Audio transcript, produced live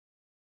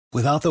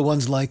Without the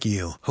ones like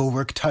you, who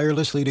work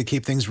tirelessly to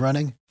keep things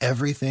running,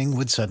 everything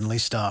would suddenly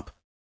stop.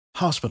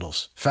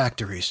 Hospitals,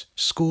 factories,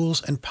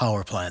 schools, and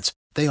power plants,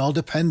 they all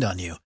depend on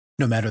you.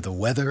 No matter the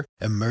weather,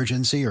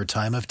 emergency, or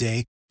time of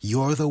day,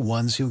 you're the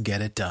ones who get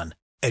it done.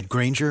 At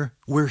Grainger,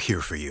 we're here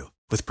for you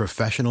with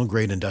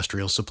professional-grade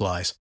industrial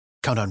supplies.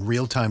 Count on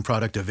real-time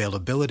product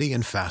availability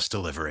and fast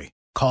delivery.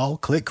 Call,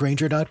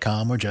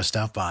 clickgrainger.com, or just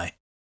stop by.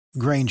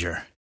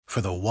 Grainger, for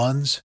the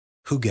ones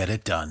who get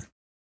it done.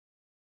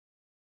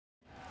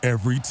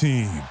 Every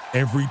team,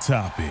 every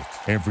topic,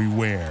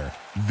 everywhere.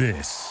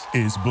 This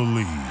is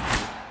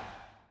Believe.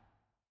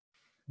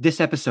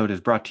 This episode is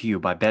brought to you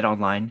by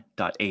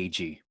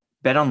BetOnline.ag.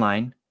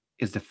 BetOnline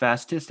is the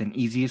fastest and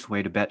easiest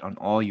way to bet on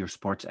all your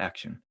sports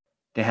action.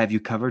 They have you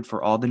covered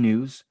for all the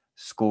news,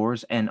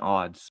 scores, and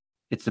odds.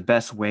 It's the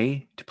best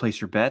way to place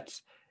your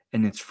bets,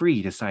 and it's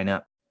free to sign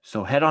up.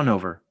 So head on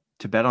over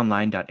to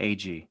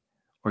betonline.ag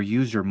or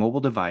use your mobile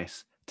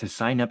device to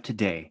sign up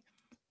today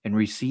and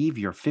receive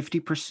your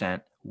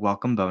 50%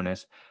 welcome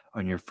bonus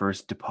on your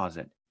first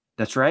deposit.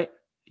 That's right,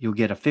 you'll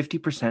get a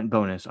 50%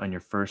 bonus on your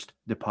first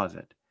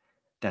deposit.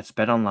 That's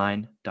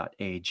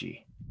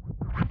betonline.ag.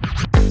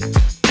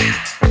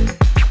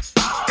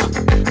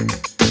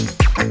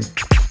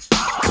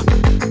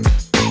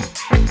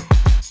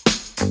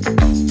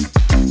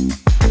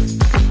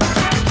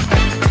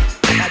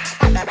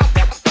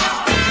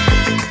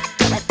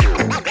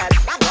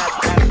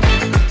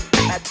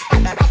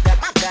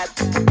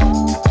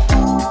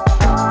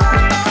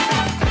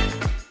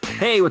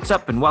 Hey, what's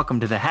up, and welcome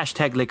to the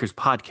Hashtag Lakers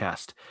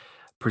podcast,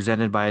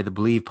 presented by the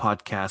Believe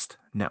Podcast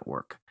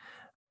Network.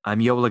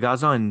 I'm Yo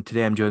Lagazo, and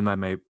today I'm joined by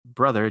my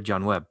brother,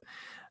 John Webb.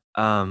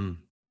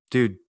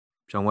 Dude,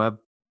 John Webb,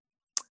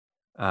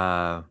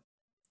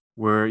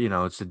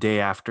 it's the day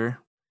after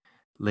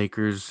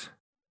Lakers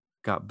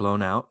got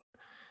blown out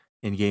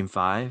in Game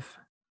 5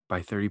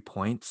 by 30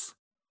 points.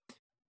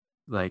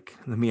 Like,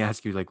 let me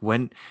ask you, like,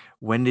 when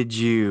did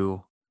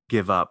you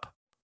give up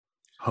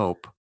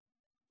hope?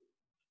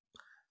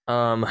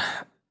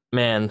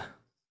 Man,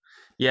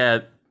 yeah.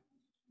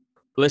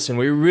 Listen,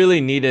 we really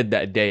needed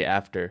that day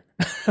after.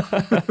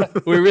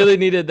 We really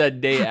needed that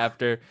day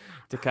after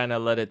to kind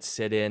of let it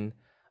sit in,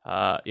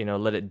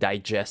 let it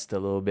digest a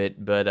little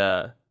bit.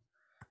 But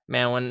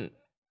man,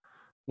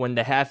 when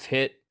the half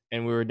hit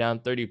and we were down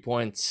 30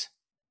 points,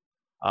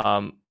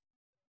 I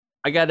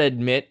gotta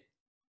admit,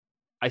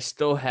 I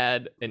still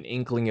had an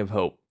inkling of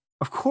hope.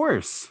 Of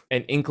course.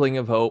 An inkling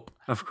of hope.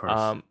 Of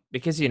course.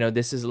 Because,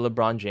 this is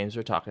LeBron James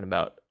we're talking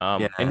about.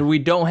 And we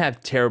don't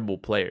have terrible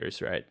players,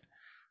 right?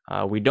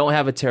 We don't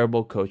have a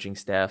terrible coaching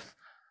staff.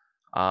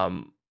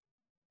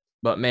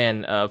 But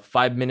man,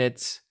 5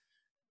 minutes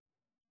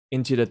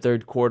into the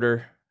third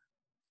quarter,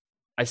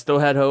 I still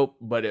had hope,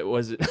 but it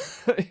wasn't,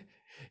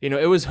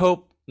 it was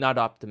hope, not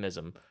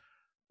optimism.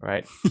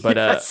 Right. But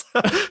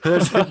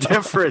there's a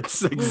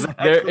difference.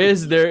 Exactly.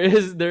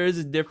 There is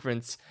a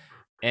difference.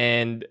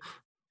 And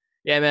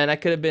yeah, man, I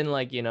could have been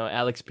like,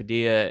 Alex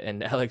Padilla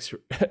and Alex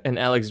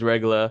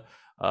Regla,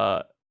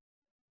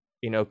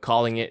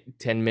 calling it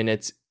 10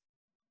 minutes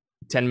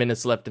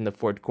left in the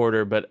fourth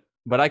quarter. But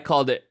I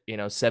called it,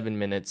 7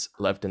 minutes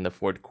left in the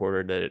fourth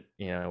quarter that,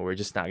 we're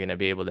just not going to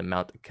be able to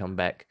mount a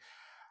comeback.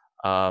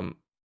 But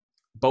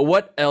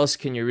what else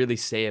can you really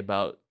say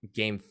about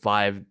Game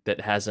 5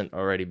 that hasn't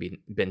already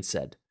been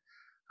said?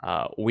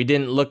 We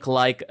didn't look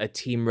like a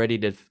team ready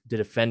to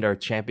defend our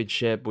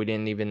championship. We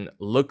didn't even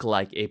look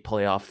like a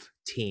playoff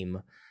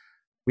team.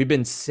 We've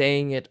been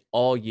saying it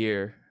all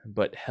year,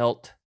 but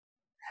health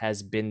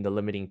has been the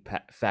limiting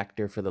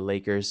factor for the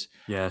Lakers.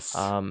 Yes.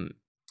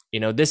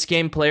 This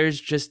game,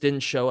 players just didn't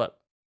show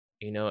up.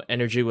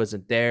 Energy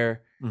wasn't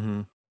there.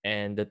 Mm-hmm.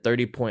 And the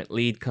 30-point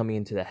lead coming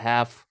into the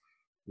half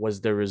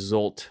was the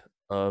result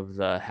of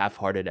the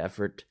half-hearted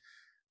effort.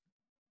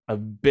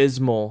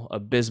 Abysmal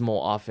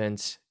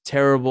offense,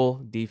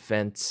 terrible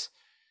defense.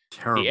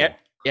 Terrible.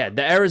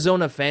 The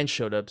Arizona fans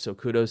showed up, so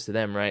kudos to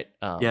them, right?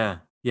 Yeah.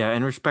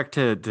 In respect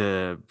to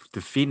the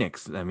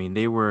Phoenix, I mean,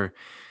 they were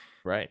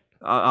right.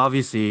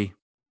 Obviously,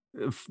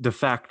 the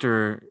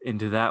factor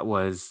into that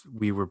was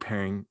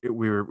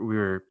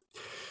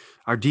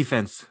our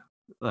defense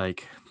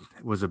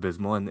was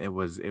abysmal, and it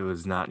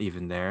was not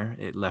even there.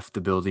 It left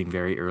the building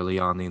very early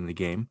on in the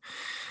game,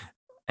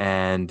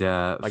 and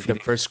Phoenix, the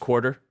first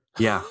quarter.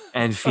 Yeah,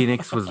 and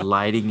Phoenix was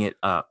lighting it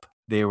up.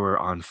 They were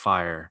on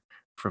fire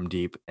from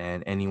deep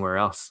and anywhere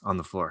else on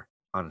the floor,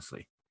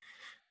 honestly.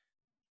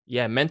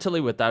 Yeah,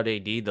 mentally without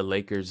AD, the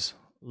Lakers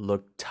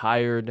looked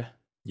tired,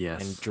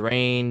 yes, and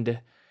drained,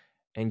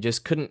 and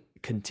just couldn't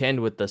contend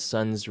with the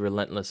Suns'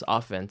 relentless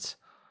offense.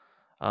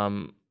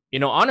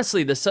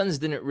 Honestly, the Suns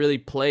didn't really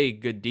play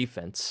good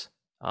defense.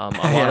 A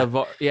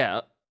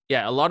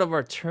lot of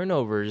our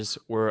turnovers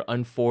were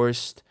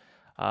unforced.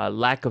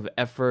 Lack of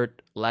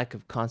effort, lack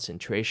of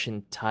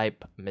concentration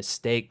type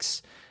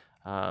mistakes,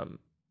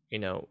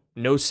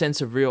 no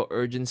sense of real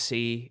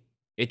urgency.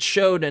 It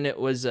showed, and it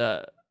was,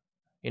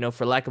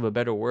 for lack of a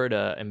better word,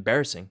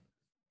 embarrassing.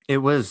 It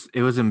was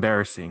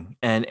embarrassing,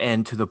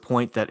 and to the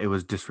point that it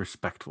was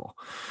disrespectful.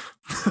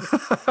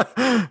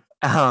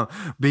 um,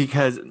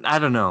 because I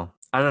don't know.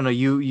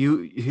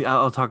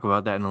 I'll talk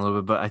about that in a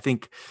little bit, but I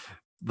think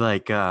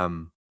like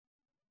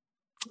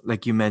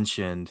like you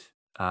mentioned,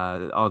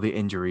 all the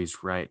injuries,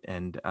 right?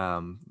 And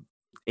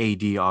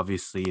AD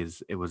obviously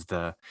it was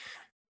the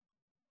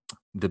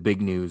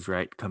big news,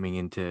 right, coming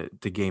into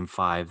game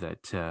 5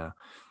 that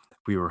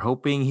we were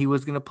hoping he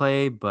was going to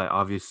play, but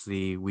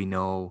obviously we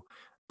know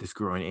this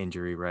groin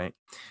injury, right?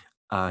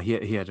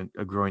 He had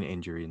a groin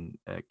injury and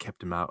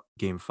kept him out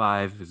game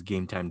 5. It was a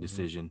game time Mhm,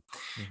 decision.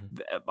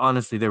 mhm.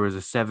 Honestly, there was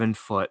a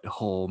 7-foot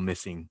hole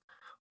missing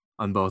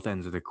on both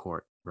ends of the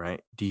court,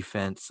 right?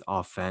 Defense,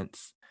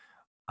 offense.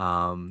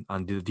 On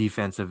the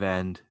defensive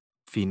end,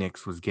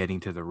 Phoenix was getting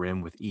to the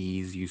rim with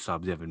ease. You saw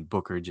Devin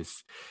Booker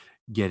just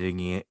getting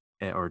it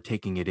or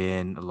taking it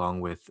in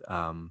along with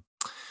um,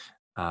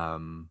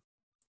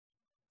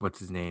 what's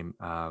his name?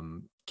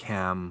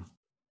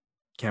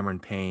 Cameron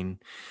Payne.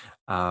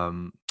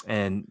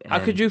 And How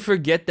could and you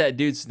forget that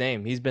dude's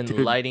name? He's been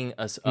dude, lighting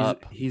us he's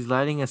up. he's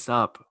lighting us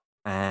up,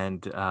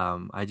 and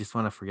I just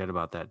want to forget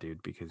about that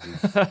dude because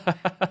he's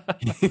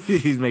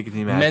he's making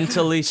me mad.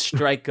 Mentally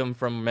strike him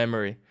from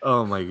memory.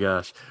 Oh my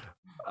gosh.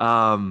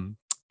 Um,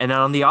 and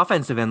on the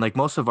offensive end, like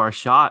most of our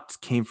shots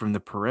came from the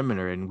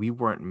perimeter, and we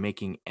weren't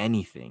making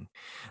anything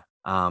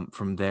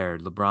from there.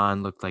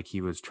 LeBron looked like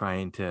he was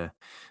trying to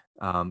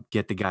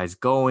get the guys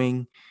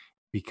going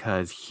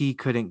because he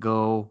couldn't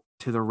go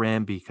to the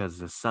rim because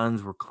the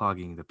Suns were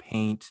clogging the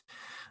paint.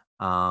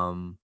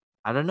 Um,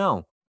 I don't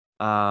know.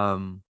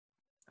 Um,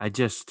 I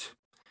just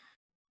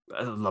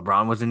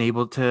LeBron wasn't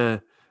able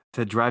to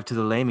drive to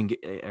the lane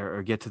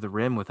and get to the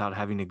rim without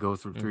having to go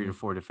through 3 to Mhm.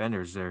 4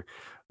 defenders. There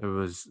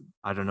was,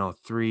 I don't know,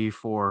 3,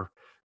 4,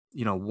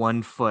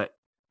 1 foot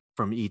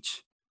from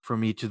each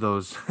of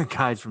those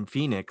guys from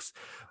Phoenix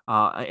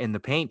in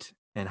the paint.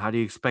 And how do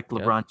you expect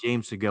Yep. LeBron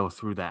James to go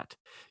through that?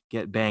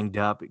 Get banged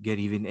up, get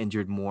even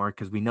injured more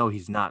because we know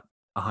he's not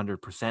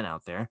 100%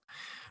 out there.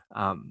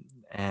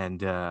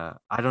 And I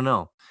don't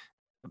know.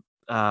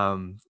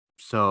 Um,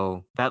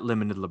 so that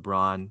limited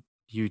LeBron.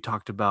 You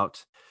talked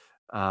about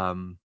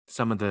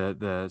some of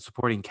the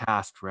supporting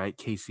cast, right?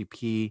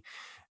 KCP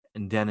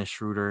and Dennis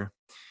Schroeder.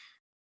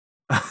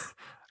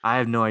 I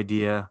have no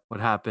idea what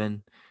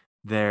happened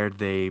there.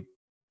 They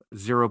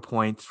 0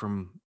 points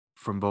from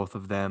both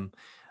of them.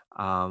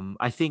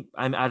 I think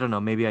I don't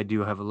know. Maybe I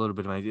do have a little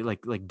bit of an idea,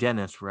 like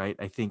Dennis, right?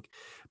 I think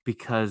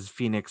because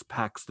Phoenix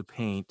packs the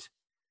paint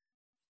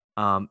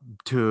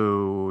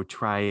to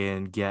try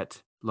and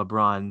get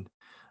LeBron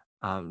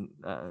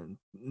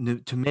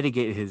to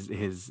mitigate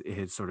his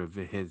sort of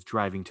his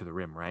driving to the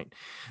rim, right?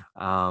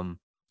 Um,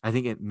 I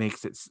think it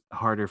makes it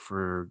harder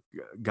for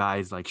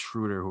guys like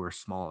Schroeder who are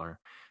smaller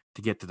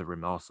to get to the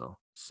rim also.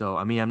 So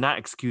I mean, I'm not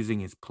excusing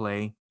his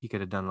play. He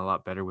could have done a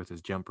lot better with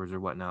his jumpers or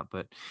whatnot,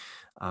 but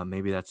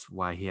maybe that's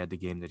why he had the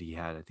game that he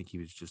had. I think he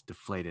was just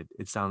deflated.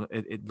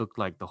 It looked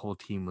like the whole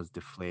team was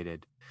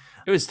deflated.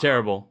 It was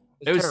terrible.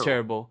 It's It was terrible.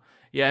 terrible.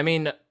 Yeah, I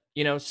mean,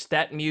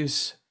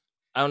 StatMuse,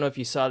 I don't know if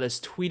you saw this,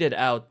 tweeted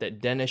out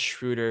that Dennis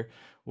Schroeder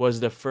was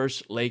the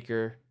first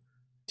Laker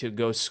to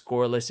go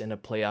scoreless in a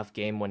playoff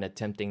game when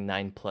attempting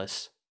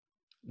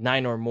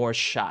 9 or more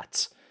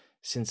shots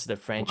since the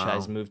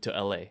franchise Wow. moved to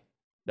LA.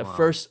 The Wow.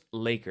 first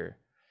Laker.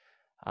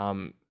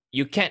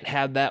 You can't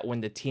have that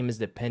when the team is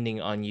depending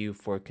on you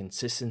for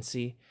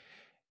consistency,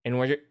 and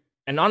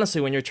and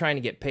honestly, when you're trying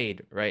to get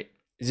paid, right?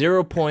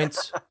 0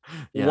 points,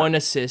 Yeah. 1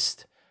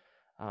 assist.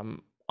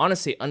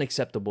 Honestly,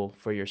 unacceptable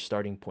for your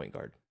starting point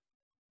guard.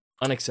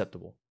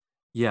 Unacceptable.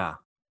 Yeah.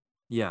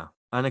 Yeah,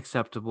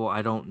 unacceptable.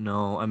 I don't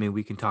know. I mean,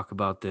 we can talk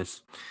about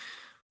this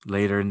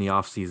later in the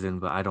offseason,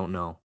 but I don't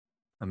know.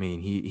 I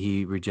mean,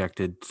 he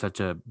rejected such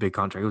a big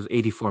contract. It was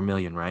 84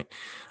 million, right?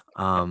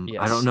 I don't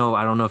Yes. know.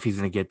 I don't know if he's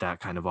going to get that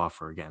kind of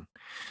offer again,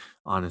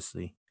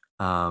 honestly.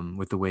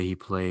 With the way he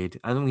played.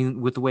 I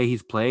mean, with the way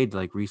he's played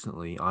like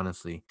recently,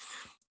 honestly.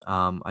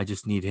 I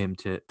just need him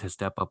to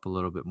step up a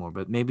little bit more.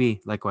 But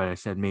maybe, like what I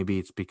said, maybe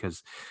it's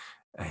because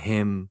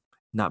him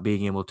not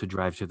being able to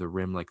drive to the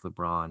rim like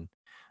LeBron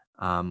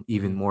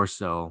even Mhm. more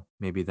so.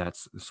 Maybe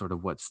that's sort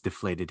of what's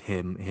deflated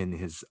him in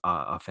his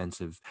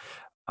offensive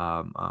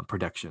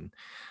production.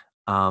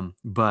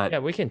 But Yeah,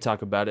 we can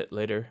talk about it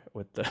later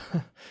with the,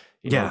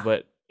 yeah,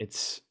 but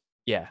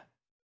yeah,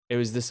 it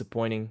was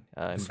disappointing,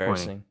 disappointing.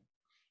 embarrassing.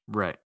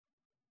 Right.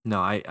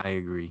 No, I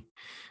agree.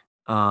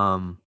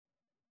 Um,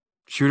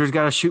 Shooters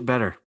got to shoot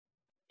better.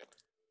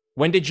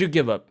 When did you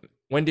give up?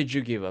 When did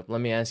you give up?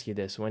 Let me ask you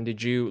this. When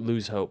did you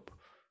lose hope?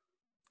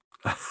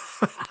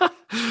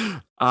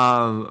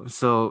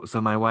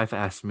 So my wife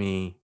asked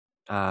me,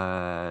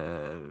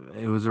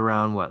 it was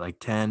around what, like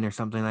 10 or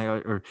something like,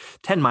 or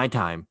 10 my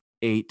time,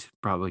 8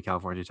 probably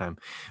California time,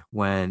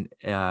 when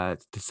the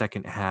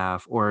second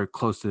half or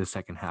close to the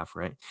second half,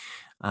 right?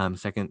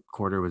 Second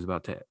quarter was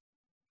about to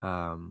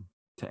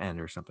end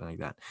or something like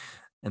that.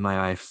 And my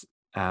wife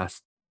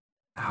asked,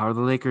 "How are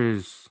the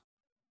Lakers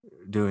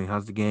doing?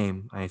 How's the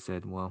game?" I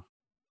said, "Well,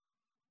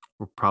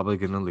 we're probably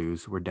gonna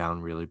lose. We're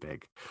down really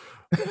big.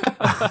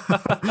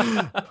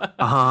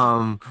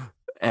 um,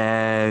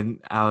 and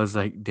I was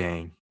like,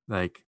 dang,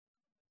 like,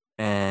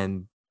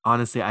 and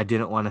honestly, I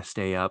didn't want to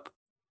stay up,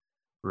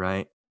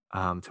 right,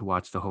 to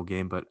watch the whole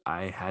game, but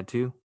I had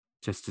to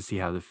just to see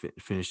how they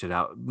finished it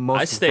out.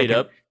 I stayed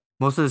up.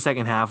 Most of the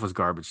second half was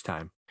garbage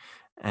time,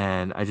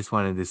 and I just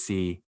wanted to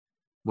see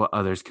what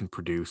others can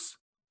produce,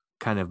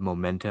 kind of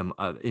momentum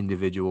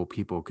individual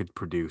people could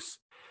produce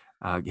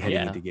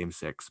heading into Game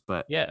 6.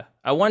 But yeah,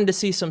 I wanted to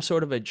see some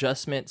sort of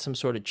adjustment, some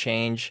sort of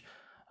change.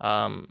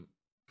 Yeah,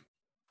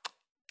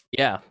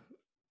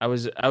 I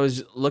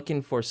was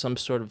looking for some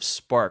sort of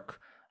spark.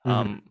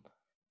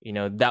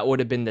 That would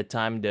have been the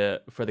time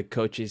for the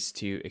coaches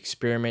to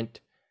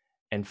experiment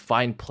and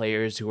find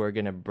players who are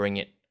going to bring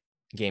it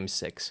Game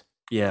 6.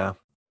 Yeah,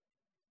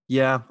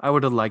 I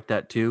would have liked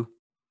that too.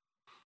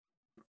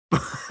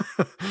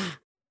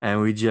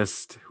 And we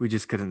just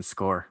couldn't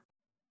score,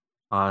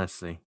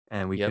 honestly,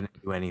 and we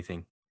couldn't do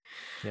anything.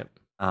 Yep.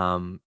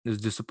 It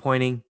was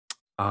disappointing.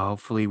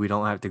 Hopefully we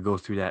don't have to go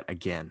through that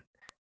again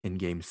in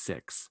Game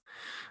 6.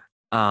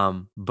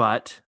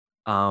 But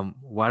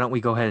why don't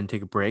we go ahead and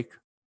take a break,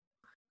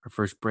 our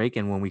first break,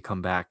 and when we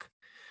come back,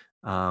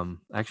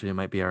 actually it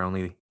might be our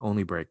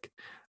only break.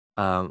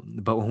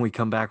 But when we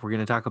come back, we're going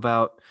to talk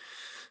about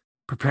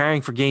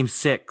preparing for Game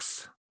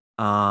 6,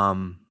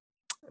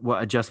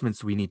 what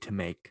adjustments we need to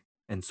make,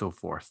 and so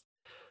forth.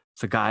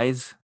 So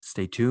guys,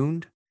 stay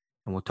tuned,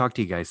 and we'll talk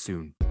to you guys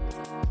soon.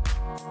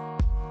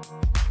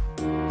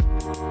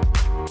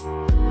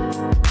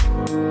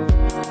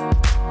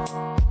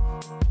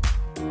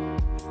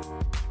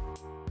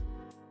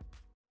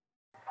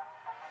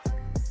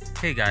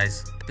 Hey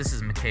guys, this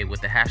is McKay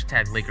with the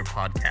 #Laker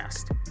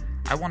podcast.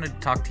 I wanted to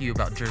talk to you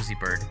about Jersey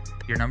Bird,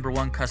 your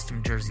 #1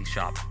 custom jersey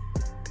shop.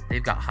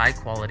 They've got high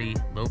quality,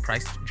 low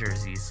priced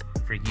jerseys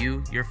for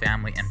you, your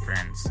family, and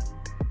friends.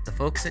 The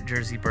folks at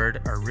Jersey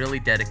Bird are really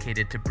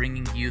dedicated to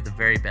bringing you the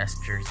very best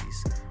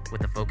jerseys,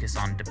 with a focus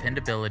on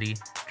dependability,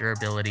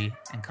 durability,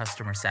 and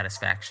customer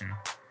satisfaction.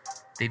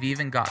 They've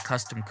even got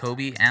custom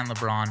Kobe and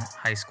LeBron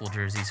high school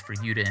jerseys for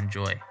you to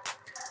enjoy.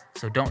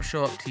 So don't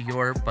show up to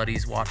your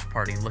buddy's watch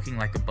party looking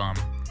like a bum.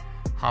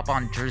 Hop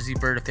on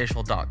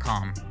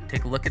jerseybirdofficial.com,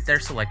 take a look at their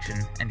selection,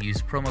 and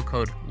use promo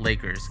code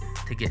LAKERS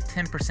to get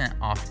 10%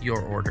 off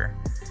your order.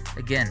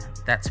 Again,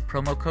 that's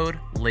promo code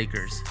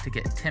LAKERS to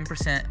get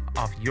 10%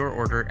 off your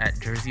order at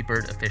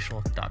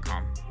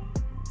jerseybirdofficial.com.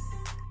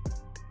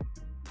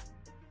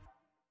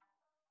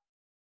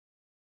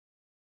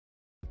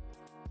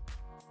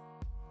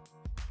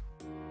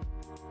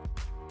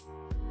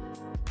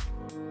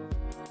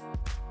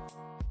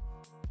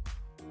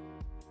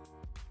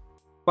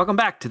 Welcome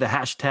back to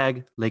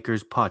the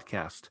 #Lakers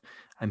podcast.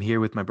 I'm here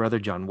with my brother,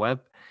 John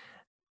Webb.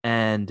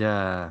 And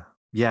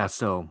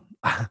so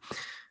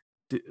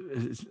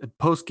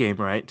post game,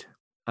 right?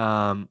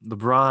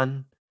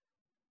 LeBron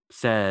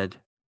said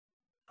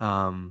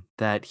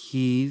that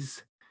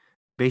he's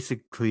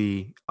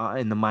basically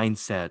in the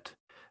mindset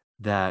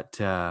that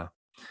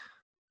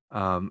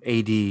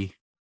AD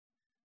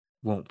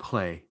won't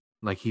play.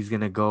 Like he's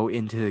going to go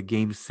into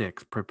Game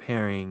 6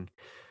 preparing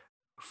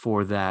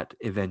for that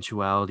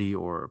eventuality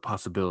or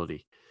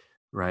possibility,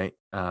 right?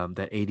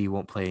 That AD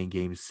won't play in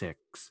Game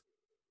 6.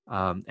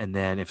 And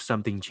then if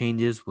something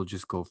changes, we'll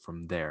just go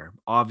from there.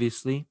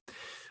 Obviously,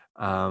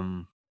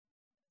 I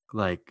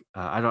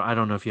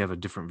don't know if you have a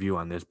different view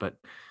on this, but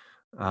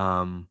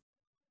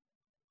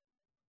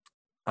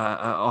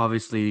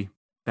obviously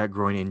that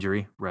groin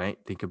injury, right?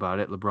 Think about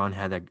it. LeBron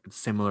had that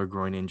similar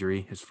groin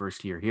injury his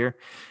first year here,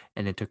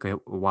 and it took a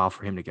while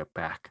for him to get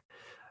back.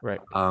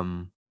 Right.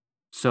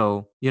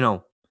 So,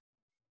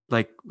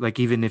 like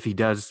even if he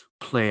does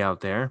play out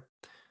there,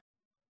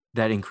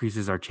 that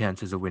increases our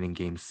chances of winning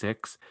Game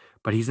 6,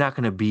 but he's not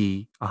going to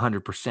be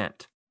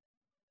 100%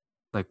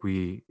 like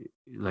we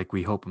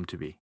hope him to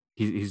be.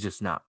 He's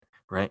just not,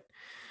 right?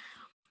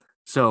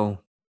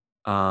 So,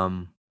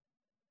 I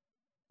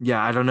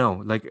don't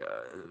know. Let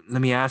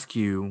me ask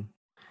you,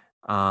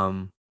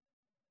 if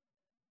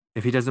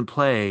he doesn't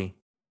play,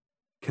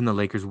 can the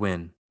Lakers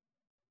win?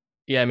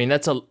 Yeah, I mean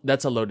that's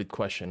a loaded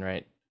question,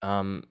 right?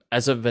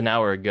 As of an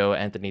hour ago,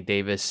 Anthony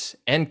Davis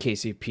and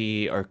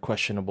KCP are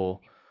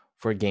questionable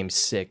for Game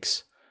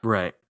 6.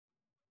 Right.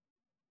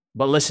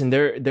 But listen,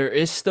 there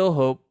is still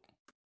hope.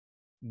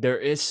 There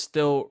is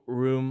still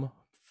room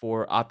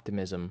for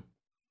optimism,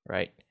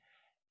 right?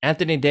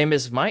 Anthony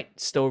Davis might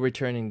still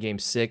return in Game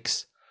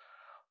 6.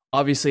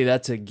 Obviously,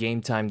 that's a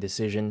game time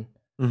decision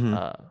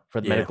for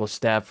the medical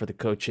staff, for the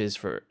coaches,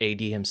 for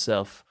AD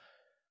himself.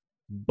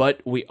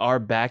 But we are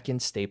back in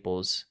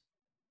Staples,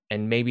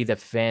 and maybe the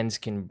fans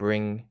can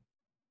bring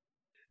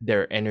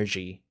their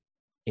energy,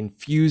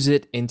 infuse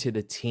it into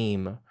the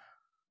team.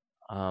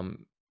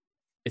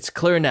 It's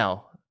clear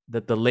now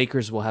that the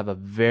Lakers will have a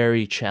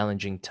very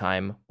challenging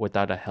time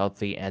without a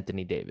healthy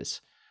Anthony Davis.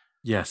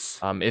 Yes.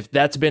 If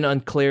that's been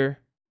unclear,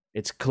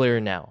 it's clear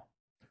now.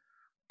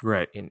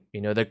 Right. And,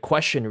 the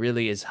question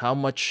really is how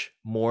much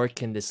more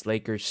can this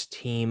Lakers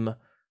team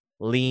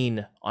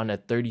lean on a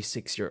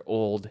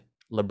 36-year-old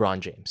LeBron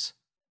James.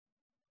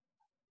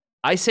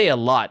 I say a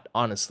lot,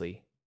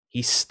 honestly.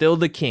 He's still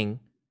the king.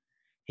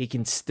 He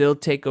can still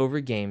take over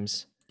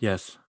games.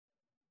 Yes.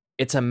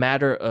 It's a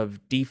matter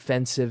of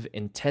defensive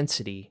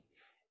intensity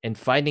and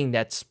finding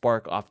that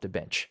spark off the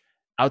bench.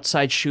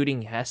 Outside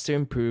shooting has to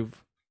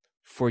improve.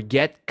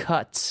 Forget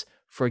cuts.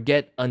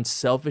 Forget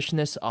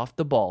unselfishness off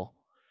the ball.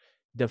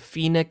 The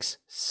Phoenix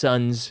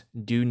Suns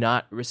do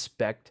not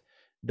respect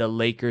the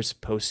Lakers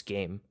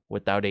post-game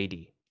without AD.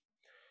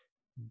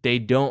 They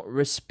don't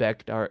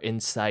respect our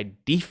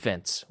inside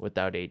defense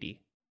without AD,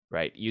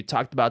 right? You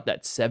talked about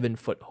that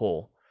 7-foot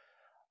hole.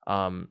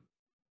 And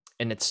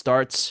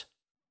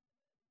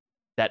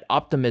that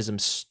optimism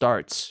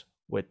starts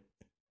with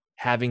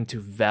having to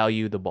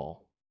value the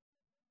ball.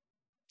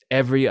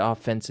 Every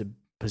offensive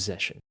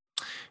possession.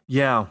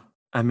 Yeah.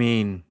 I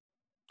mean,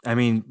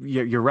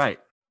 you're right.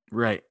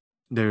 Right.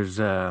 There's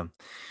a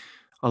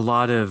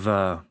lot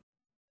of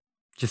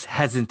just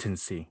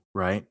hesitancy,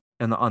 right?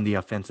 And on the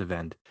offensive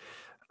end.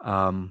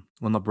 When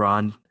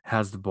LeBron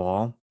has the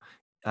ball,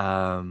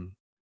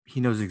 he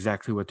knows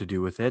exactly what to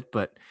do with it,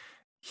 but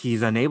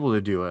he's unable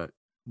to do it,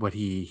 what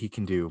he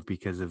can do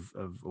because of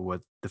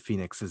what the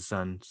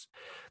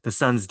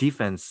Suns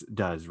defense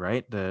does,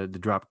 right? The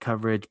drop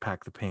coverage,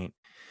 pack the paint.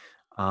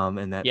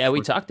 And that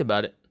we talked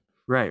about it.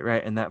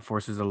 Right. And that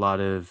forces a lot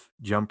of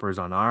jumpers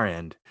on our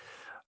end.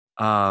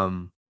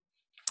 So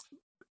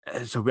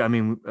I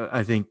mean,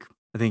 I think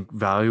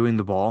valuing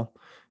the ball,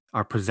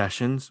 our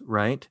possessions,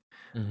 right?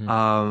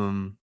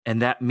 Mm-hmm.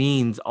 And that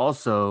means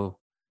also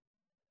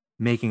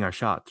making our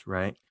shots,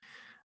 right?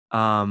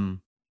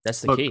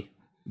 That's the key.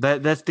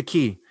 That's the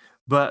key.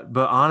 But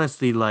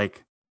honestly,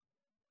 like,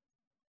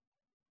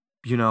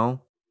 you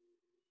know,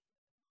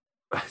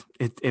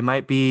 it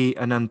might be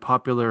an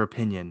unpopular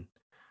opinion,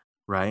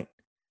 right?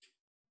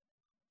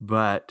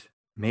 But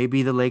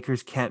maybe the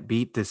Lakers can't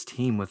beat this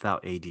team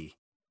without AD.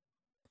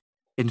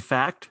 In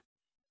fact,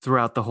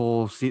 throughout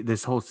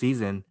this whole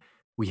season,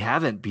 we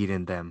haven't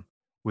beaten them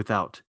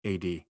without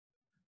AD.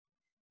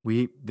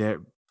 That's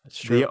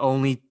true.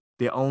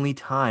 The only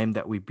time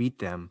that we beat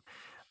them,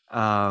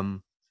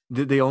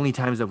 the only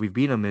times that we've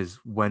beat them is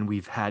when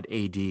we've had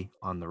AD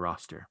on the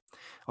roster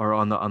or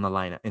in the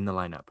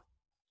lineup.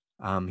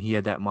 He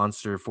had that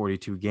monster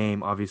 42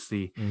 game.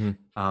 Obviously,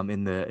 mm-hmm.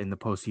 In the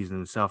postseason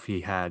himself,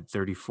 he had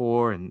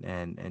 34,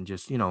 and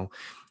just, you know,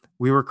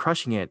 we were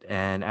crushing it.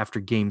 And after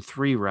game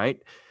 3,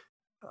 right,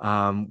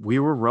 we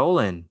were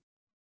rolling,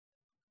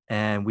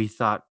 and we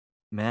thought,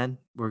 man,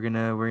 we're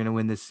gonna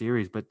win this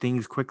series. But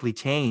things quickly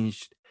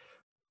changed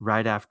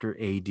right after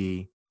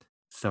AD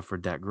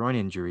suffered that groin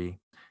injury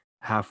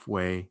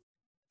halfway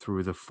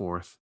through the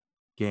 4th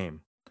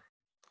game.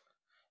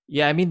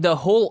 Yeah, I mean, the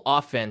whole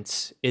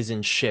offense is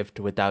in shift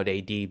without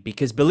AD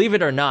because, believe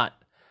it or not,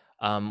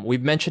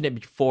 we've mentioned it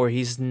before,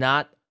 he's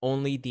not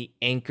only the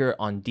anchor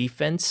on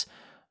defense,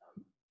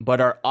 but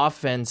our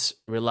offense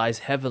relies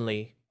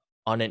heavily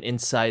on an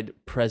inside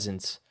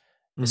presence,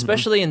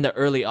 especially in the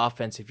early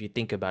offense, if you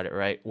think about it,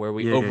 right? Where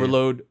we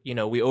overload,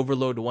 we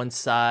overload one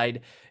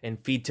side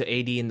and feed to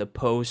AD in the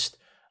post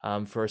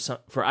for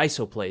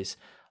ISO plays.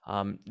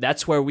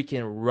 That's where we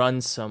can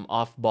run some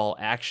off-ball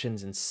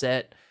actions and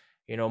set.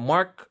 You know,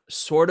 Mark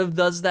sort of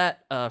does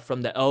that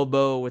from the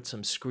elbow with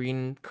some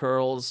screen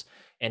curls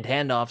and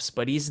handoffs,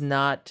 but he's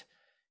not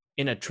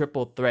in a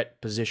triple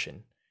threat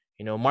position.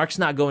 You know, Mark's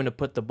not going to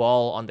put the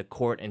ball on the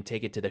court and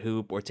take it to the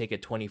hoop or take a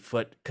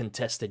 20-foot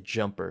contested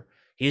jumper.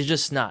 He's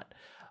just not.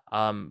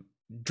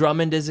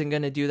 Drummond isn't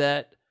going to do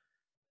that.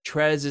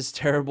 Trez is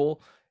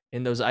terrible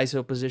in those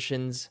ISO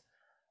positions.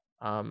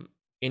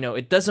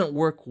 It doesn't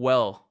work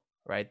well,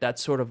 right? That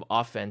sort of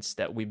offense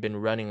that we've been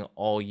running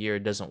all year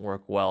doesn't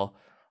work well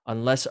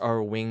unless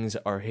our wings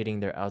are hitting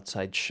their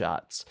outside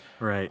shots.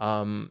 Right.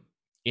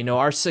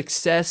 Our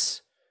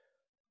success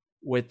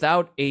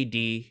without AD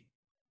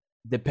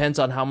depends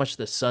on how much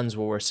the Suns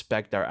will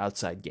respect our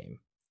outside game.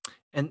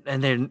 And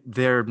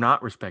they're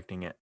not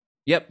respecting it.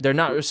 Yep, they're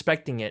not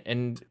respecting it.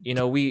 And,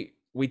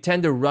 we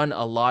tend to run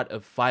a lot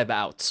of 5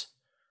 outs,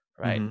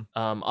 right?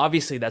 Mm-hmm.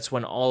 Obviously, that's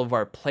when all of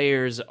our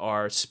players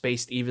are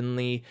spaced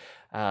evenly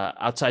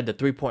outside the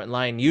 3-point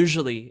line.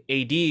 Usually,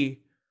 AD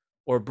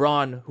or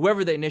Braun,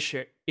 whoever the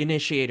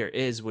initiator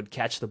is, would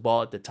catch the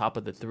ball at the top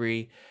of the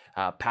 3,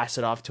 pass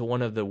it off to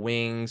one of the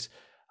wings.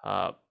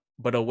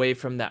 But away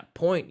from that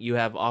point, you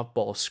have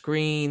off-ball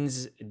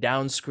screens,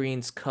 down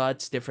screens,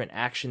 cuts, different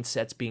action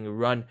sets being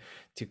run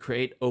to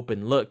create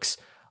open looks.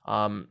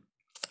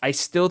 I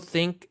still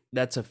think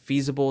that's a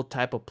feasible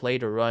type of play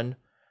to run.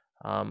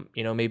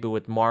 Maybe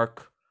with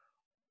Mark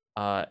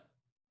or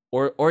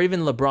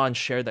even LeBron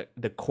share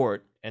the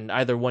court, and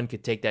either one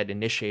could take that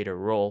initiator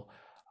role.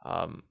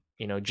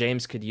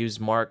 James could use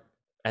Mark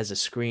as a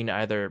screen,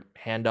 either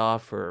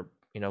handoff or,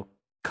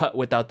 cut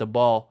without the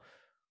ball,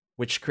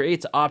 which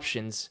creates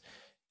options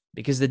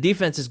because the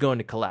defense is going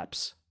to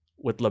collapse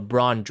with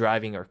LeBron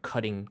driving or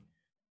cutting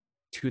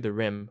to the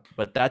rim.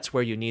 But that's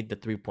where you need the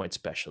 3-point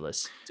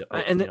specialist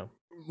to,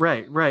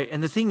 Right.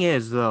 And the thing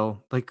is,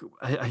 though, like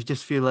I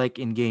just feel like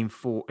in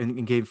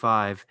in game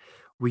 5,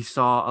 we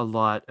saw a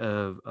lot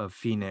of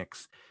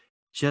Phoenix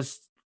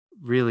just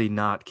really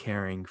not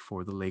caring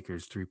for the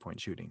Lakers 3-point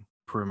shooting,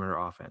 perimeter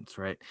offense,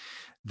 right?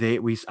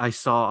 I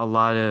saw a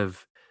lot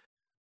of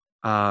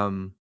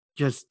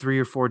just 3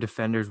 or 4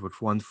 defenders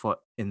with 1 foot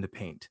in the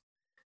paint.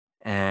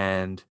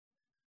 And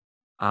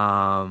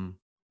a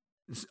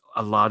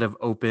lot of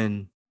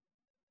open,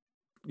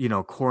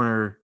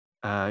 corner.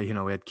 We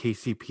had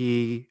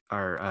KCP,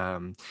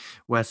 our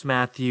Wes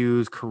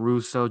Matthews,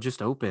 Caruso,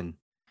 just open.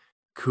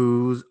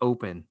 Kuz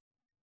open.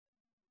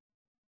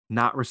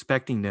 Not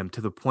respecting them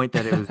to the point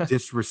that it was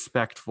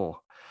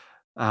disrespectful.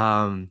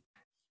 And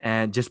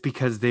just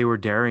because they were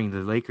daring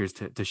the Lakers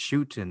to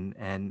shoot,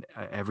 and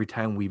every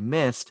time we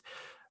missed,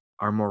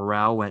 our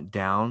morale went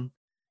down,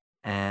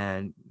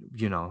 and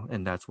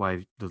and that's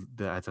why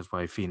that's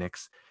why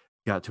Phoenix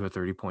got to a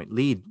 30-point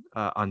lead,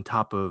 on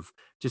top of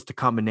just a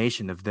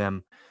combination of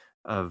them,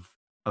 of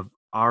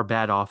our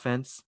bad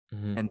offense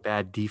and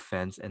bad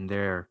defense, and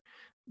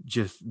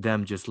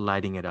them just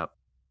lighting it up,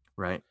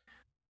 right?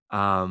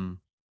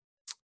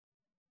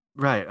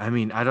 Right. I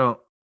mean, I don't.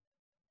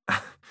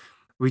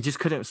 We just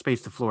couldn't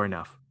space the floor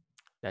enough.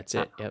 That's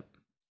it. Yep.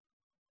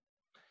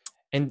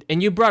 And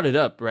you brought it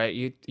up, right?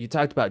 You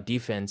talked about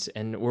defense,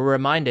 and we're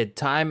reminded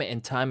time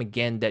and time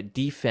again that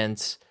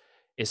defense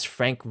is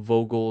Frank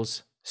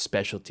Vogel's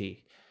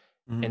specialty.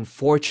 And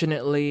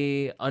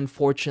unfortunately,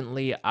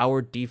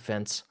 our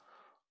defense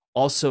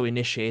also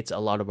initiates a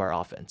lot of our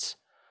offense.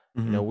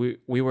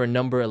 We were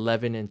number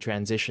 11 in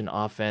transition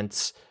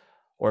offense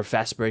or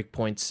fast break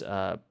points,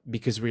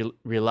 because we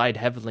relied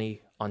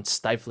heavily on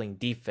stifling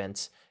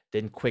defense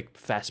than quick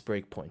fast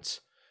break points.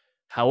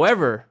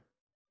 However,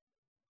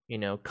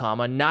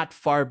 not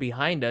far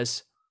behind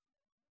us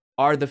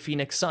are the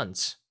Phoenix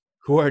Suns,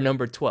 who are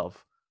number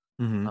 12.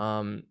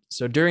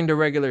 So during the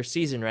regular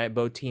season, right,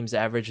 both teams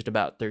averaged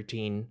about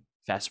 13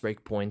 fast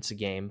break points a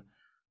game.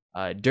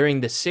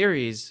 During the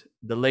series,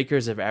 the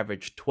Lakers have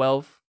averaged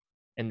 12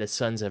 and the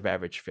Suns have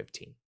averaged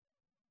 15.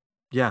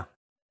 Yeah.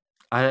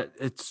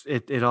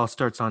 It all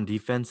starts on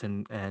defense,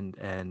 and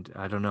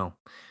I don't know.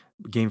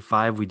 Game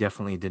 5, we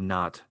definitely did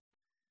not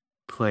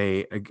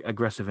play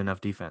aggressive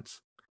enough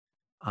defense.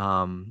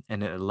 And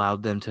it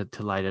allowed them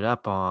to light it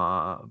up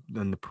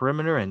in the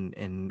perimeter, and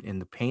in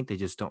the paint. They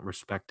just don't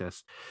respect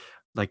us.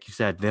 Like you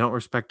said, they don't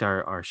respect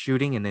our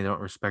shooting, and they don't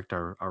respect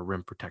our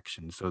rim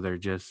protection. So they're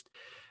just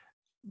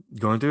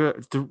going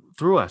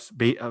through us,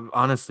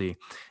 honestly.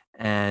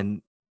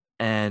 And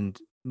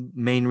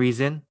main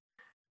reason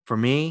for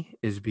me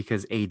is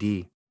because AD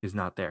is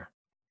not there.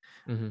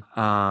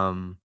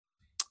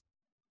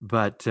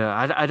 But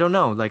I don't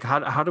know, like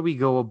how do we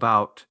go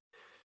about,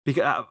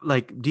 because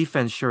like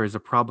defense sure is a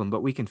problem,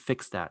 but we can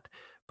fix that.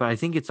 But I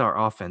think it's our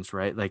offense,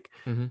 right? Like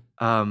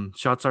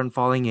shots aren't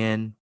falling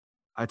in.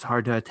 It's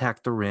hard to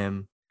attack the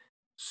rim.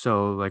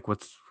 So like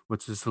what's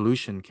the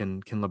solution?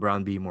 Can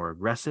LeBron be more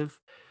aggressive?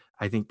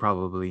 I think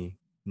probably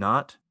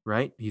not,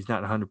 right? He's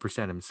not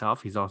 100%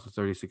 himself. He's also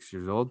 36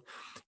 years old.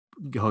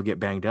 He'll get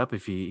banged up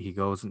if he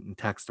goes and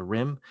attacks the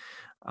rim.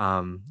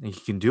 And he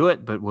can do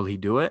it, but will he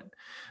do it?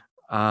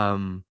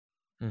 So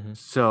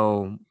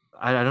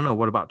I don't know.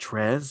 What about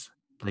Trez?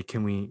 Like,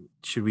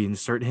 should we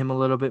insert him a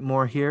little bit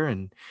more here?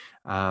 And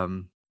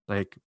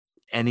like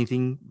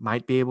anything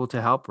might be able to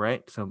help,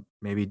 right? So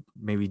maybe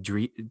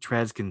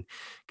Trez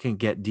can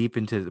get deep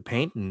into the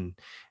paint, and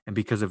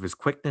because of his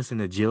quickness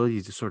and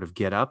agility to sort of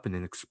get up and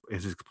then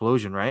his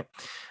explosion, right?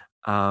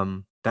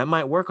 That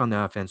might work on the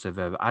offensive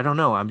end. I don't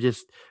know. I'm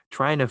just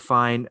trying to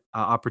find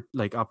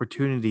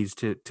opportunities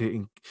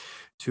to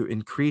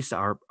increase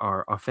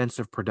our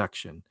offensive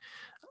production.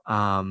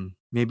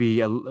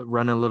 Maybe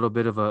run a little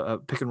bit of a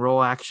pick and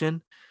roll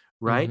action,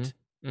 right?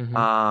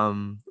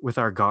 With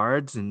our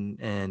guards,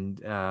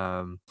 and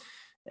I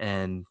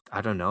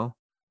don't know.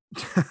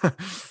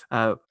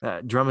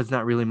 Drummond's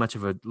not really much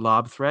of a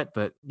lob threat,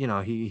 but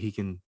he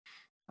can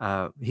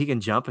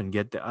jump and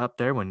get up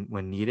there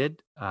when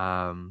needed.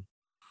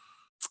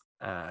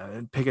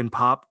 Pick and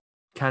pop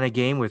kind of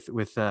game with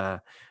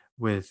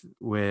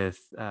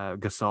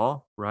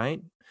Gasol,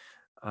 right?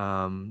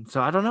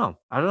 So I don't know.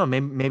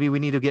 Maybe we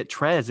need to get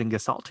Trez and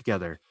Gasol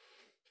together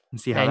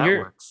and see how that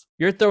works.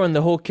 You're throwing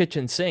the whole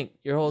kitchen sink.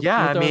 You're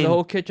throwing the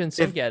whole kitchen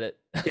sink at it.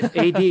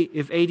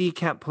 if AD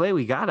can't play,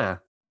 we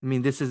gotta. I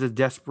mean, this is a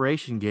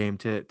desperation game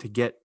to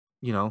get,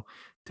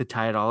 to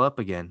tie it all up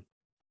again.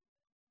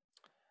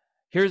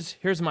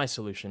 Here's my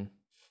solution.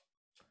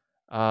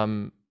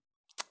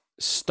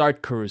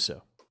 Start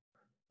Caruso.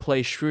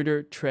 Play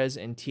Schroeder, Trez,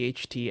 and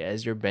THT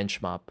as your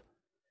bench mop.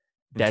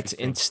 That's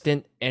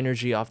instant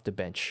energy off the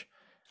bench.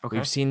 Okay.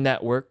 We've seen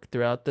that work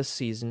throughout the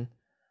season.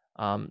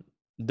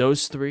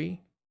 Those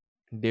three,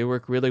 they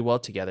work really well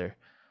together.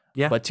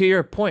 Yeah. But to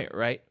your point,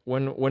 right?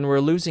 When we're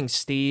losing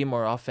steam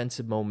or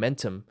offensive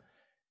momentum,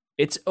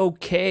 it's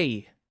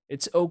okay.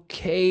 It's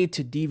okay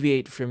to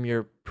deviate from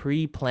your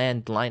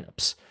pre-planned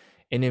lineups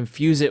and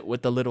infuse it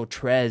with a little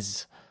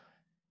Trez,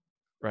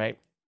 right?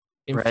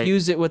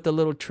 Infuse it with a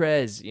little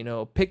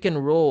Trez, pick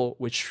and roll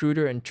with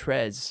Schroeder and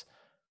Trez.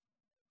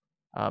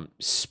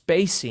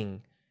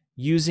 Spacing,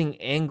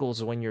 using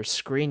angles when you're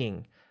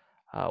screening.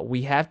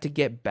 We have to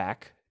get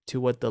back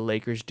to what the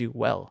Lakers do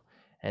well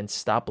and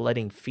stop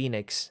letting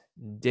Phoenix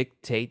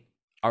dictate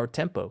our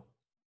tempo,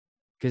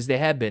 because they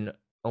have been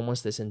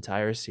almost this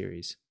entire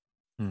series.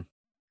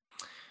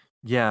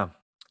 Yeah,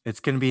 it's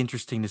going to be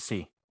interesting to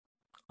see.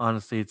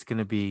 Honestly, it's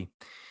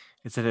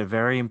a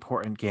very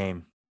important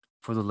game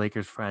for the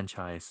Lakers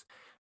franchise.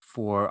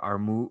 For our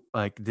move,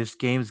 like this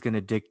game is going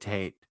to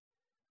dictate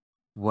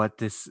what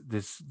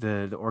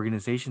the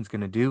organization's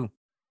going to do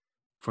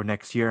for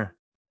next year,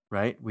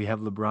 right? We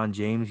have LeBron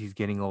James, he's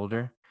getting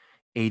older.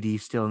 AD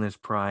still in his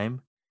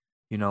prime.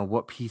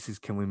 What pieces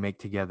can we make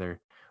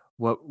together?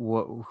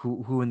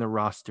 Who in the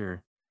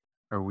roster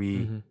are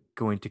we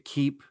going to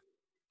keep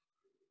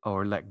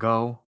or let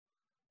go?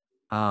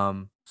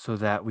 So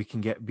that we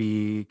can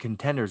be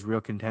contenders,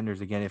 real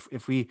contenders again.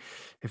 If we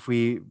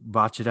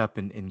botch it up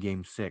in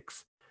game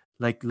 6,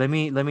 like let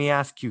me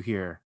ask you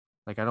here.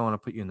 Like, I don't want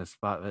to put you in the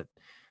spot, but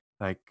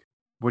like,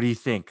 what do you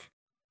think?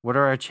 What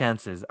are our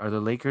chances? Are the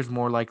Lakers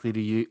more likely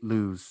to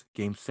lose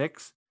game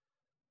 6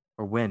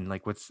 or win?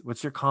 Like,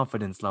 what's your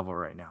confidence level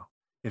right now?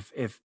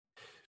 If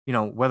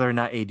whether or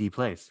not AD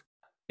plays.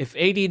 If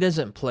AD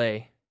doesn't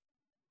play,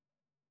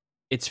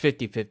 it's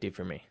 50-50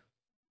 for me.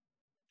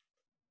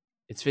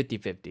 It's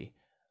 50-50.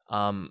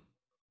 And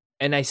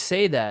I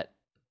say that,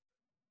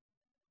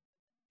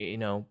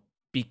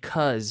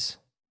 because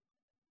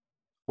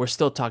we're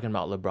still talking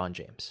about LeBron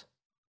James.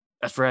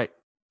 That's right.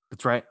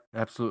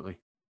 Absolutely.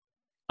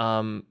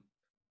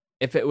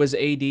 If it was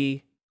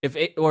AD,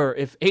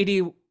 if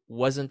AD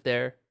wasn't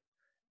there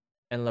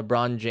and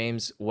LeBron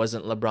James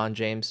wasn't LeBron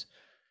James,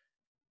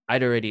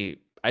 I'd already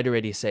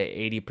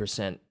say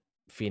 80%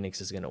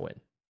 Phoenix is going to win.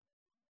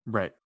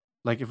 Right.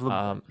 Like if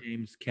LeBron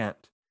James can't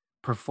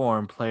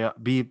perform,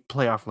 be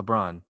playoff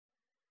LeBron,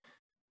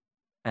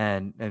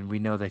 and we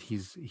know that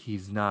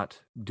he's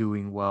not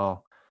doing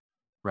well,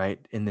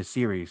 right, in the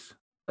series,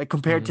 like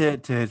compared to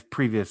his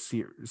previous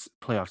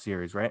playoff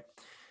series, right?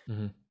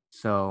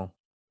 So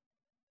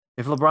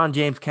if LeBron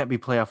James can't be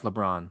playoff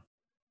LeBron,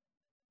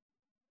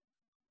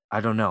 I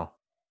don't know.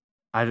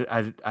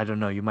 I don't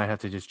know. You might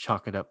have to just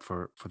chalk it up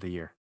for the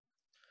year.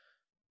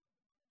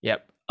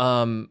 Yep.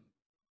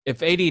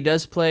 If AD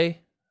does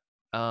play,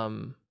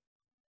 and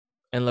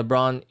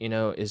LeBron,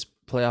 is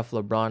playoff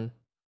LeBron,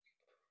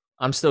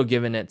 I'm still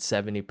giving it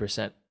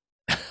 70%,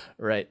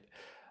 right?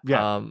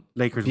 Yeah,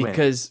 Lakers win.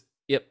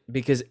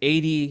 Because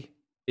AD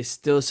is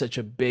still such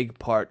a big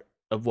part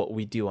of what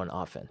we do on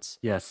offense.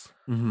 Yes.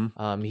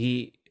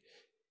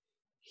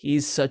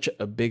 He's such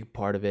a big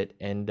part of it,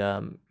 and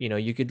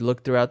you could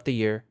look throughout the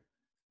year.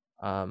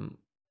 Our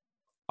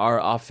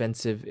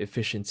offensive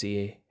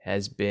efficiency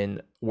has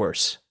been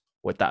worse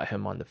without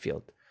him on the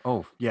field.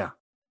 Oh, yeah.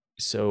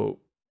 So,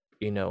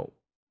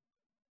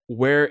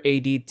 where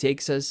AD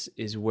takes us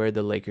is where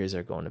the Lakers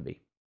are going to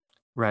be.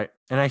 Right.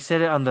 And I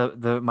said it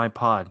on my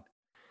pod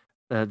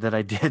that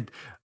I did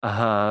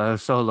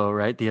solo,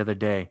 right, the other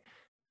day.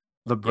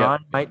 LeBron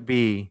might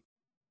be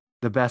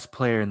the best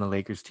player in the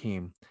Lakers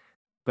team,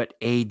 but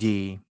AD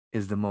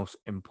is the most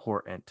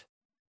important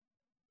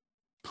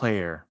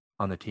player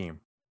on the team,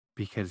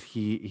 because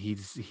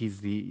he's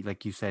the,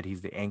 like you said,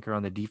 he's the anchor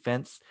on the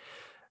defense,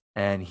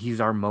 and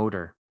he's our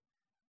motor.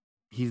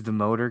 He's the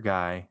motor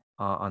guy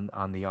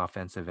on the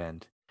offensive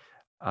end.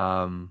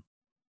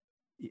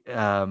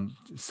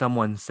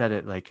 Someone said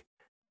it like,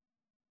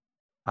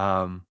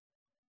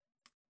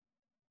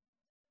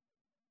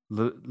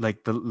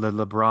 like the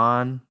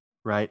LeBron,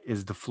 right,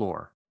 is the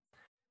floor.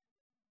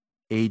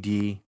 AD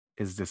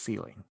is the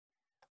ceiling.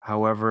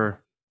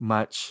 However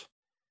much,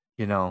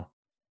 AD,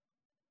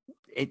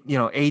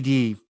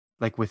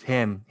 like with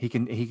him, he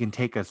can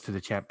take us to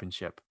the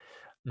championship.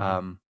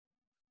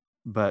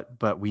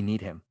 But we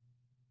need him,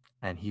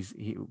 and he's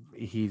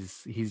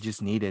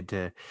just needed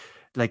to,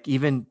 like,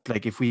 even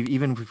if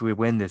we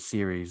win this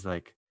series,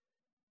 like,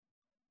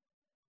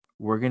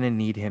 we're gonna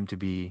need him to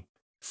be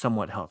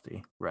somewhat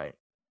healthy, right?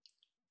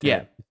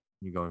 You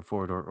going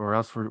forward, or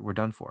else we're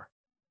done for.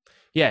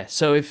 Yeah.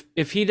 So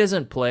if he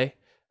doesn't play,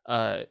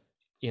 the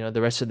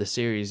rest of the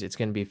series, it's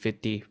gonna be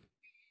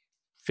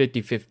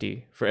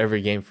 50-50 for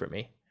every game for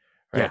me,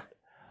 right? Yeah.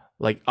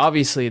 Like,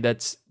 obviously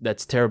that's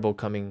terrible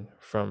coming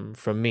from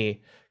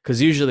me,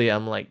 because usually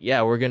I'm like,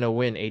 yeah, we're gonna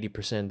win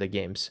 80% of the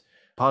games.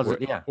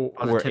 Positive, yeah.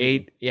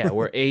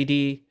 We're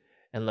AD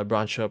and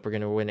LeBron show up, we're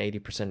gonna win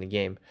 80% of the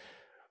game.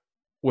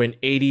 When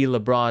AD,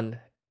 LeBron,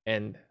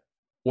 and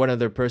one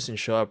other person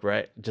show up,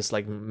 right? Just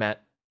like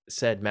Matt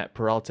said, Matt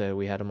Peralta,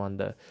 we had him on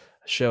the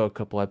show a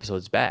couple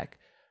episodes back.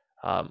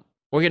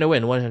 We're gonna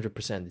win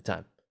 100% of the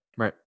time.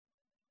 Right.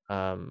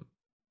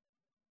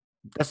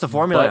 That's the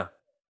formula.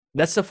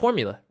 That's the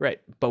formula,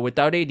 right? But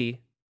without AD,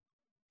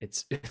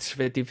 it's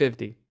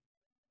 50-50.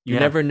 You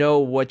never know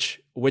which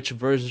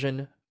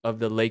version of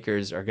the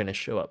Lakers are gonna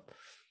show up.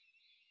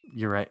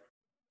 You're right.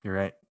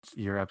 You're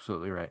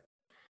absolutely right.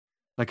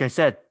 Like I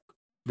said,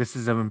 This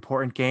is an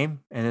important game,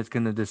 and it's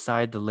going to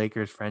decide the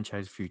Lakers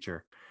franchise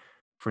future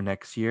for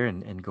next year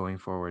and going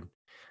forward.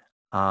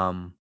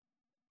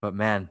 But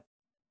man,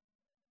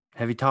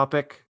 heavy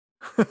topic.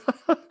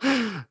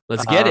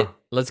 Let's get it.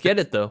 Let's get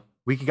it though.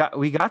 We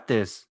got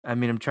this. I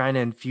mean, I'm trying to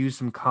infuse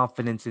some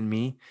confidence in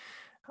me.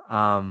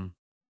 And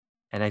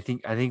I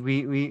think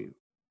we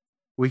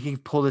can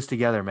pull this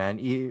together,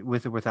 man,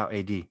 with or without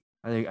AD.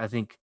 I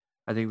think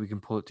we can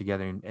pull it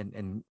together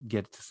and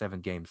get it to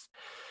 7 games.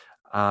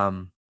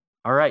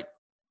 All right.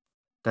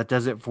 That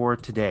does it for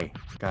today,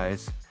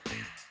 guys.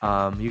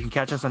 You can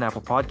catch us on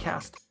Apple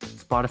Podcast,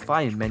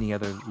 Spotify, and many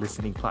other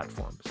listening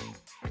platforms.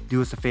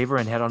 Do us a favor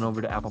and head on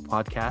over to Apple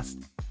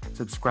Podcast,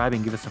 subscribe,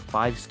 and give us a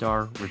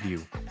 5-star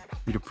review.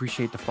 We'd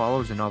appreciate the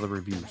follows and all the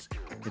reviews.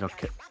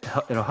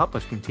 It'll help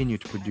us continue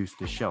to produce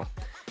this show.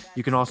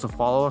 You can also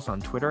follow us on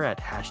Twitter at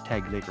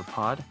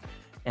 #LakerPod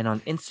and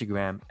on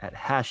Instagram at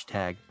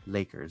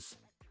 #Lakers.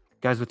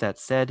 Guys, with that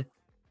said,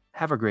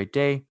 have a great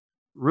day,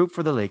 root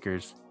for the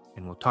Lakers,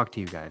 and we'll talk to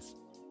you guys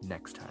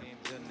next time.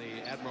 In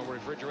the Admiral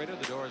refrigerator,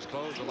 the door is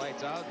closed, the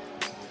lights out,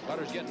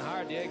 butter's getting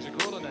hard, the eggs are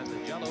cooling, and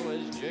the jello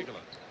is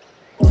jiggling.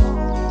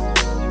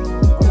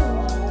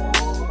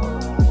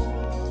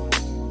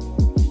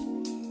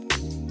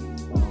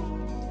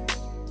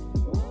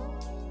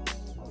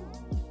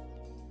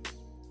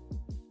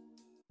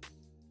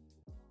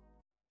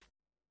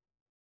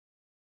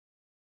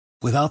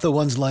 Without the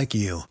ones like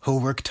you, who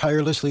work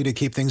tirelessly to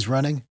keep things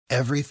running,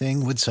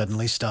 everything would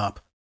suddenly stop.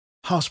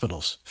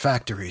 Hospitals,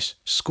 factories,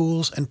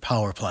 schools, and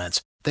power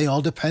plants, they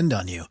all depend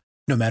on you.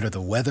 No matter the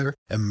weather,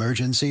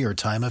 emergency, or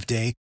time of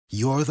day,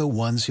 you're the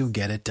ones who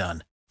get it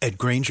done. At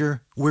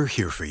Grainger, we're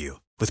here for you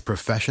with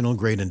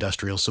professional-grade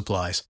industrial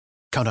supplies.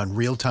 Count on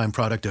real-time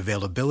product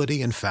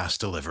availability and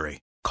fast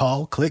delivery.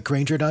 Call, click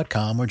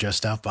Grainger.com, or just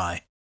stop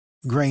by.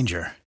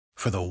 Grainger,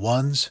 for the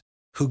ones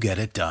who get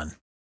it done.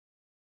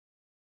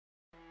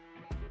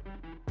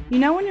 You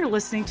know when you're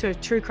listening to a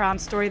true crime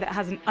story that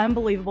has an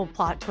unbelievable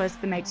plot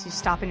twist that makes you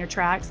stop in your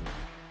tracks?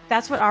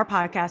 That's what our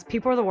podcast,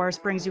 People Are the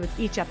Worst, brings you with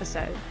each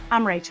episode.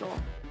 I'm Rachel.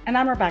 And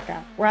I'm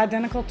Rebecca. We're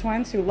identical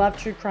twins who love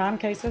true crime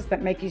cases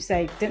that make you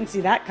say, didn't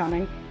see that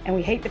coming, and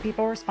we hate the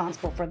people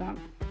responsible for them.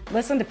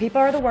 Listen to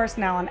People Are the Worst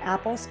now on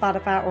Apple,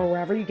 Spotify, or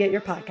wherever you get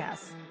your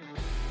podcasts.